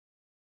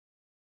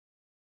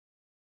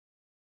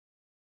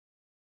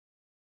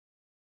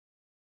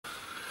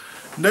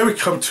Now we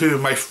come to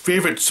my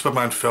favourite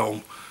Superman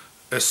film,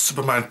 is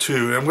Superman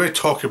 2. And I'm going to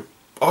talk,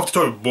 I'll have to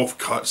talk about both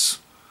cuts.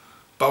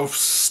 But I'll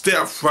stay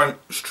up front,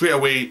 straight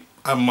away,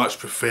 I much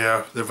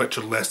prefer the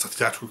Richard Lester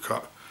theatrical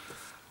cut.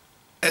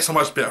 It's a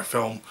much better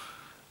film.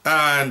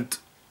 And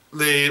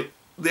the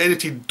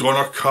edited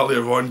Donner cut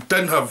later on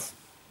didn't have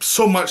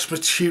so much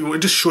material. It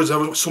just shows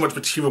how so much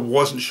material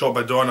wasn't shot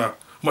by Donner,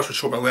 much was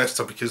shot by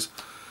Lester, because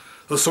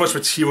there was so much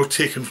material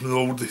taken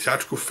from the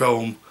theatrical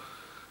film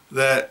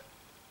that,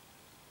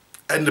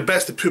 and the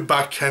bits they put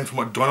back in from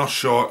what Donner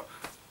shot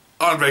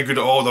aren't very good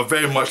at all. They're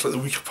very much like the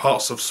weaker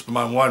parts of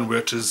Superman 1,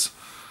 which is,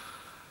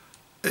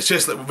 it's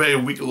just like very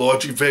weak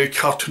logic, very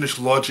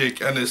cartoonish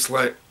logic, and it's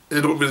like,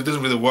 it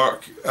doesn't really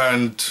work.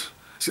 And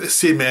it's got the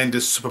same end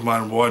as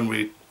Superman 1, where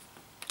he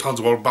turns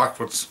the world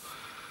backwards,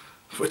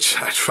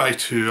 which I try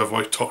to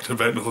avoid talking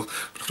about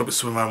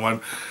Superman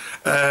 1.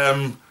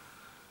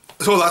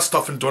 There's all that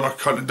stuff in Donner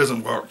cut, and it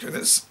doesn't work, and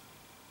it's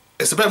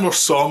a bit more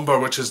somber,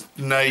 which is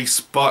nice,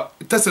 but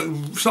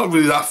it's not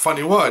really that fun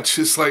to watch.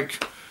 It's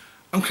like,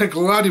 I'm kind of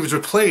glad he was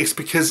replaced,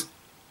 because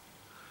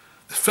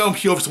the film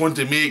he obviously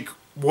wanted to make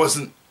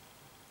wasn't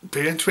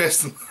very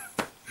interesting.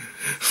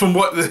 From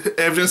what the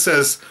evidence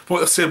is, from what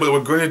they've said what they were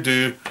going to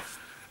do,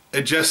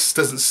 it just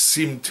doesn't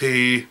seem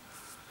to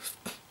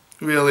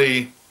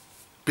really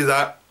be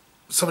that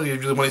something you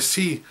really want to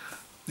see.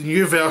 The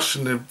new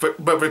version that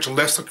Richard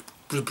Lester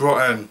was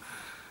brought in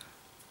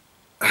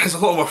has a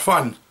lot more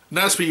fun. And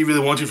that's what you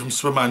really wanted from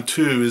Superman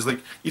 2, is like,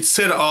 you'd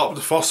set it up with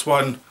the first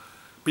one,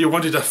 but you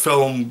wanted a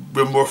film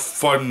with more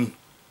fun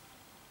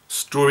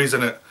stories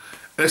in it.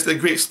 And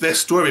it's this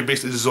story,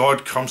 basically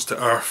Zod comes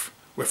to Earth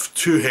with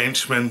two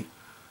henchmen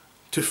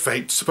to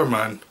fight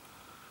Superman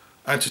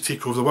and to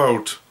take over the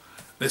world.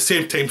 At the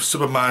same time,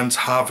 Superman's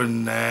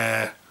having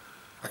a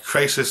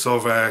crisis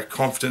of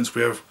confidence,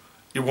 where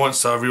he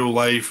wants a real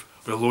life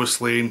with Lois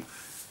Lane.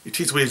 He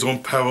takes away his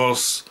own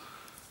powers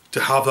to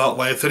have that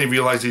life. Then he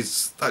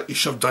realises that he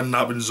should have done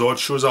that when Zod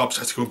shows up, so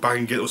he has to go back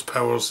and get those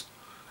powers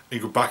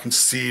and go back and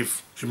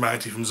save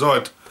humanity from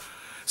Zod.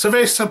 It's a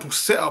very simple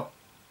setup,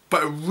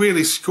 but it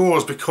really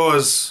scores,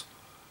 because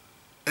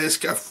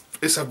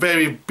it's a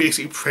very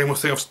basic primal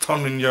thing of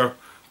turning your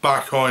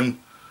back on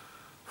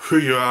who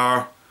you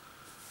are,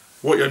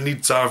 what your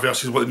needs are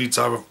versus what the needs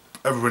are of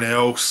everyone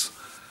else,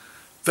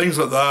 things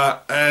like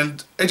that,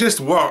 and it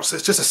just works.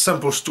 It's just a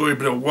simple story,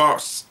 but it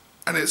works.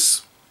 And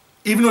it's,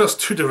 even though there's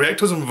two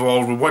directors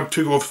involved, with one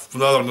to go from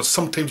the other, and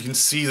sometimes you can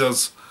see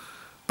there's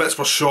bits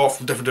were shot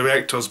from different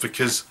directors,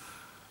 because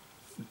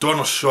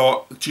Donner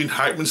shot Gene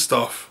Hackman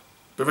stuff,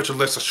 but Richard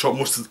Lester shot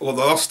most of all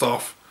the other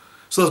stuff.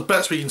 So there's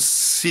bits where you can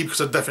see,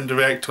 because of different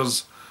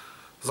directors,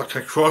 there's a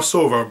kind of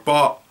crossover,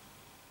 but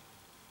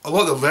a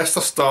lot of the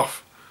Lester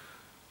stuff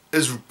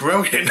is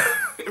brilliant.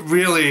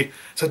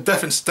 It's a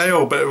different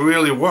style, but it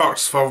really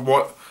works for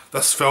what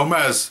this film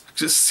is.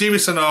 Because it's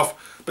serious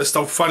enough, but it's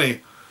still funny.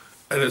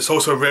 And it's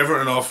also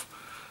irreverent enough.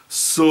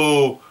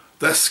 So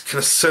this kind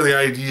of silly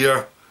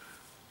idea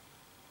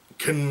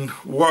can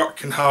work,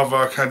 can have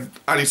a kind of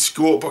added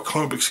scope, a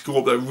comic book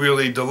scope that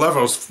really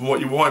delivers from what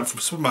you want from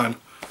Superman.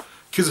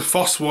 Because the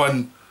first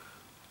one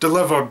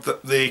delivered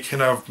the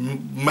kind of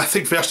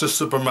mythic version of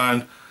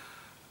Superman,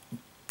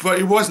 but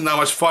it wasn't that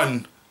much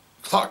fun.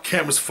 Clark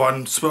Kent was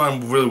fun,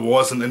 Superman really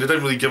wasn't, and they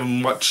didn't really give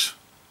him much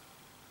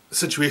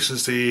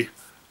situations to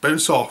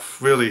bounce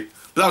off, really.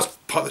 But that was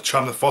part of the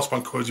charm of the first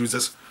one, because he was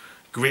this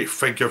great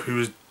figure who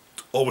was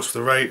always for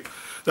the right.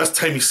 This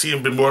time you see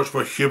him be much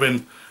more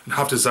human and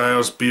have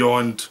desires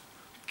beyond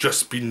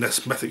just being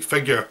this mythic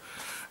figure.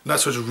 And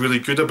that's what's really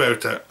good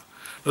about it.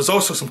 There's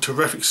also some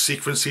terrific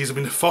sequences. I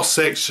mean, the first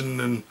section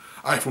in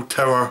Eiffel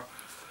Tower,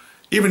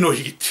 even though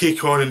he could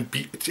take on and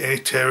beat any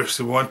terrorists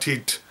he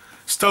wanted,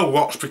 still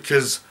works,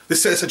 because they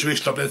set a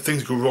situation up and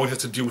things go wrong, he has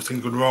to deal with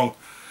things going wrong.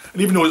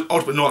 And even though it's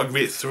ultimately not a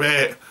great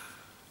threat,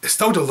 it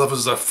still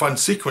delivers a fun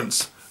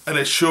sequence, and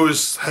it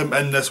shows him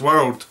in this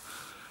world.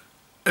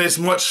 And it's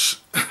much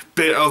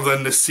better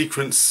than the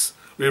sequence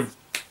with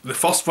the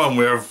first one,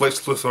 where Lex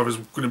Luthor is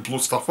going to blow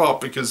stuff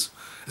up, because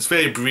it's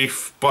very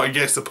brief, but it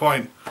gets the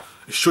point.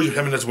 It shows you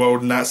him in his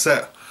world, and that's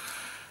it.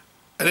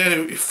 And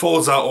then it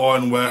follows that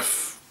on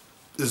with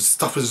his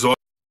stuff with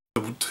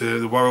Zod to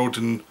the world,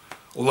 and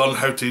learn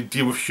how to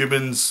deal with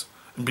humans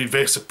and be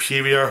very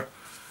superior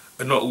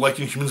and not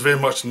liking humans very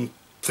much and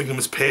thinking them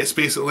as pets,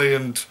 basically.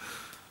 And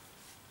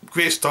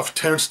great stuff.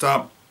 Terrence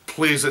Stamp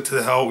plays it to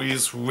the hilt.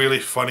 He's really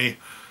funny.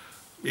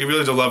 He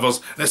really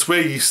delivers. And it's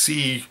where you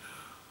see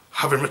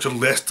having Richard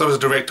Lester as a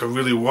director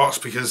really works,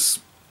 because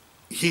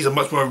he's a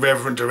much more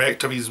irreverent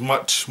director. He's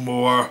much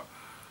more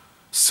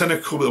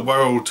cynical with the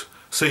world.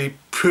 So he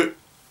put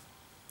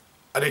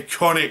an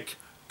iconic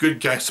good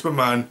guy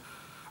Superman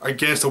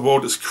against a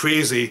world that's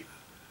crazy.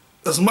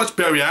 There's much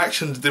better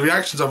reactions. The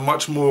reactions are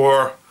much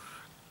more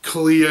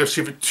clear.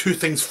 So you've got two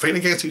things fighting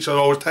against each other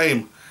all the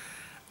time.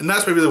 And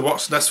that's what really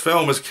works in this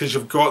film, is because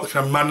you've got the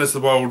kind of madness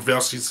of the world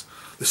versus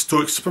the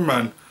stoic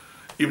Superman,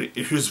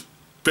 who's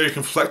very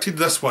conflicted in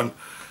this one.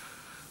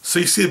 So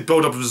you see the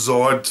build up of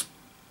Zod,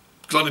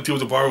 learning to deal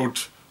with the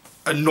world,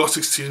 and not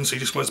succeeding, so he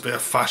just wants to be a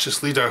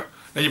fascist leader.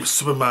 Then you have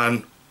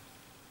Superman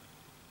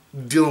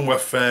dealing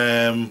with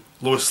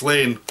Lois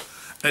Lane,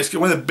 and it's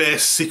got one of the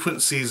best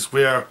sequences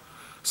where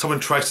someone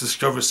tries to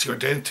discover his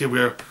secret identity,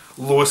 where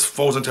Lois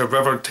falls into a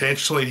river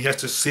intentionally and he has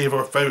to save her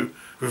without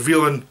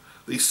revealing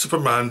that he's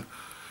Superman. And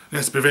he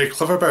has to be very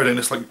clever about it, and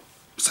it's a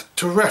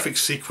terrific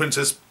sequence.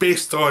 It's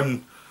based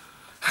on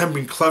him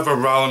being clever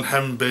rather than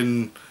him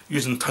being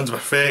using tons of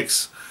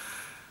effects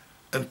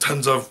and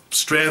tons of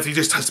strength. He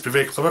just has to be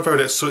very clever about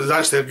it. So there's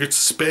actually a good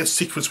suspense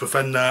sequence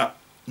within that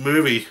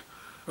movie,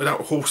 or that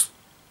whole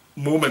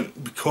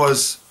moment,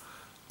 because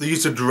they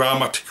use the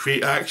drama to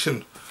create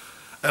action.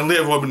 And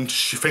later on, when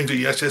she finds out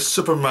he actually is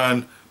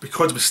Superman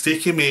because of the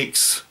mistake he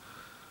makes,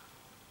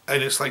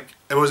 and it's like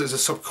it's a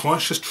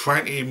subconscious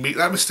trying to make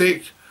that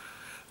mistake.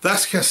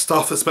 That's the kind of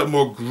stuff that's a bit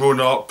more grown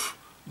up,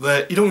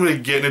 that you don't really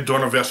get in the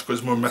Donnerverse because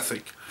it's more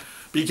mythic,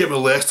 but you get with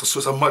Lester, so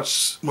it's a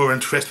much more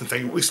interesting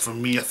thing. At least for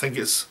me, I think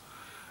it's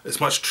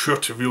much truer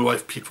to real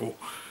life people,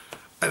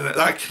 and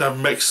that kind of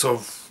mix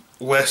of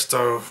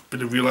Lester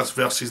being the realist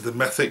versus the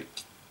mythic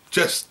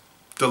just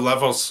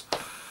delivers.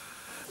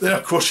 Then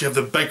of course you have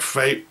the big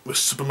fight with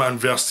Superman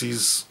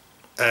versus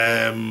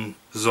Zod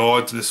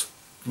and his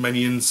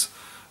minions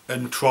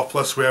in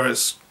Metropolis, where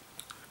it's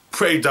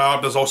pretty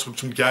dark. There's also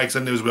some gags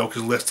in there as well,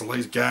 because Lester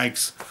likes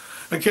gags.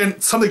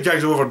 Again, some of the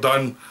gags are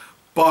overdone,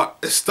 but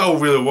it still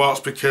really works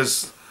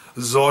because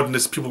Zod and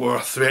his people who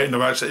are threatened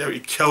are actually out to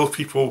kill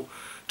people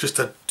just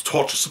to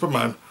torture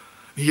Superman.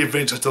 He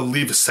eventually has to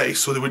leave the city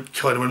so they wouldn't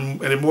kill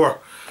anyone anymore.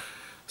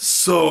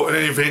 So, and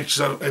then he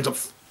eventually ends up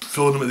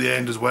killing him at the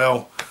end as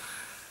well.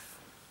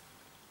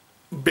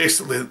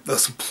 Basically,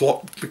 there's some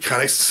plot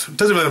mechanics. It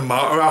doesn't really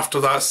matter after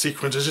that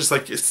sequence. It's just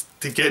like, it's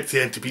to get to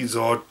the end to beat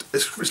Zod.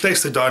 It's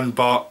nicely done,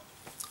 but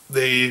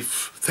the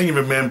thing you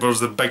remember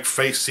is the big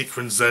fight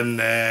sequence in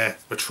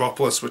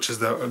Metropolis, which is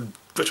the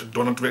Richard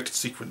Donner directed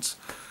sequence,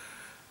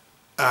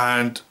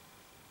 and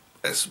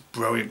it's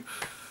brilliant.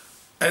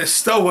 And it's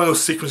still one of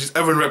those sequences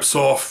everyone rips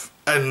off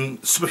in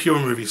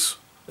superhero movies.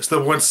 It's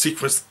the one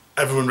sequence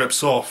everyone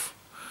rips off.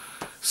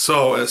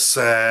 So it's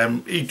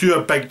you do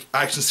a big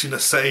action scene in the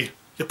city,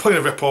 you're probably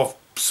going to rip off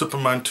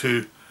Superman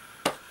 2.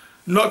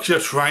 Not because you're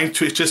trying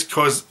to, it's just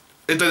because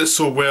it did it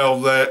so well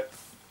that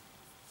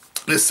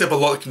they set up a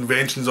lot of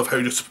conventions of how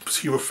you do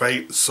superhero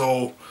fight,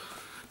 so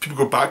people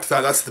go back to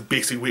that. That's the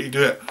basic way to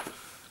do it,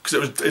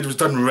 because it was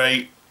done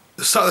right.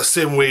 It's sort of the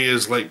same way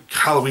as like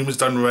Halloween was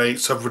done right,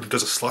 so everyone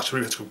does a slasher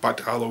movie has to go back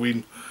to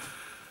Halloween.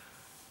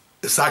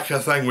 It's that kind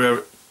of thing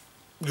where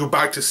you go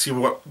back to see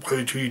how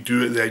you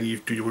do it, then you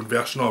do your own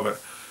version of it.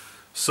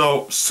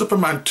 So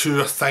Superman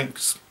 2, I think,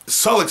 it's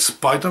sort of like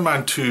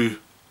Spider-Man 2,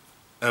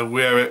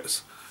 where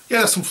it's, yeah,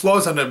 there's some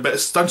flaws in it, but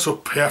it's done so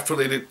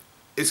perfectly, and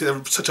it's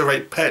at such a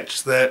right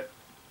pitch that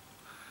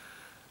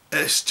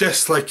it's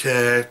just like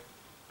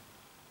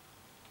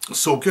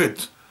so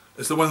good.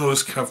 It's one of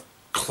those kind of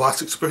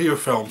classic superhero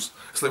films.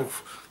 It's like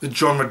the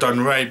genre done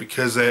right,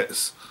 because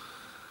it's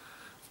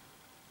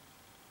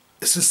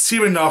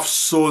sincere enough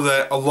so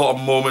that a lot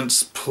of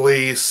moments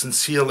play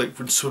sincere, like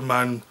when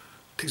Superman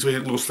takes away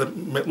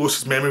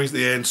Lois's memories at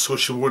the end so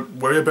she won't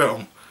worry about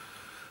him.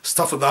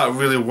 Stuff like that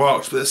really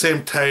works, but at the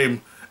same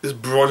time it's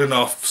broad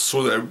enough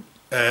so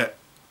that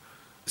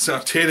it's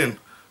entertaining,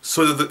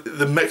 so that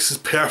the mix is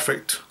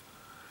perfect.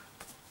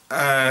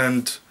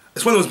 And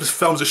it's one of those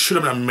films that should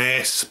have been a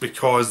mess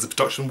because the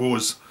production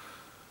was,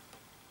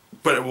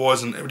 but it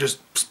wasn't. It was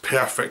just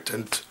perfect,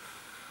 and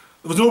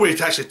there was no way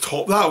to actually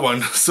top that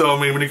one. So I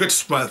mean, when you got to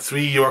Superman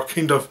 3, you were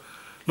kind of,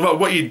 no matter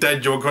what you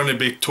did, you were going to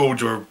be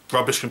told you were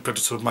rubbish compared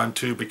to Superman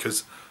 2,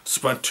 because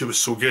Superman 2 was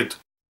so good.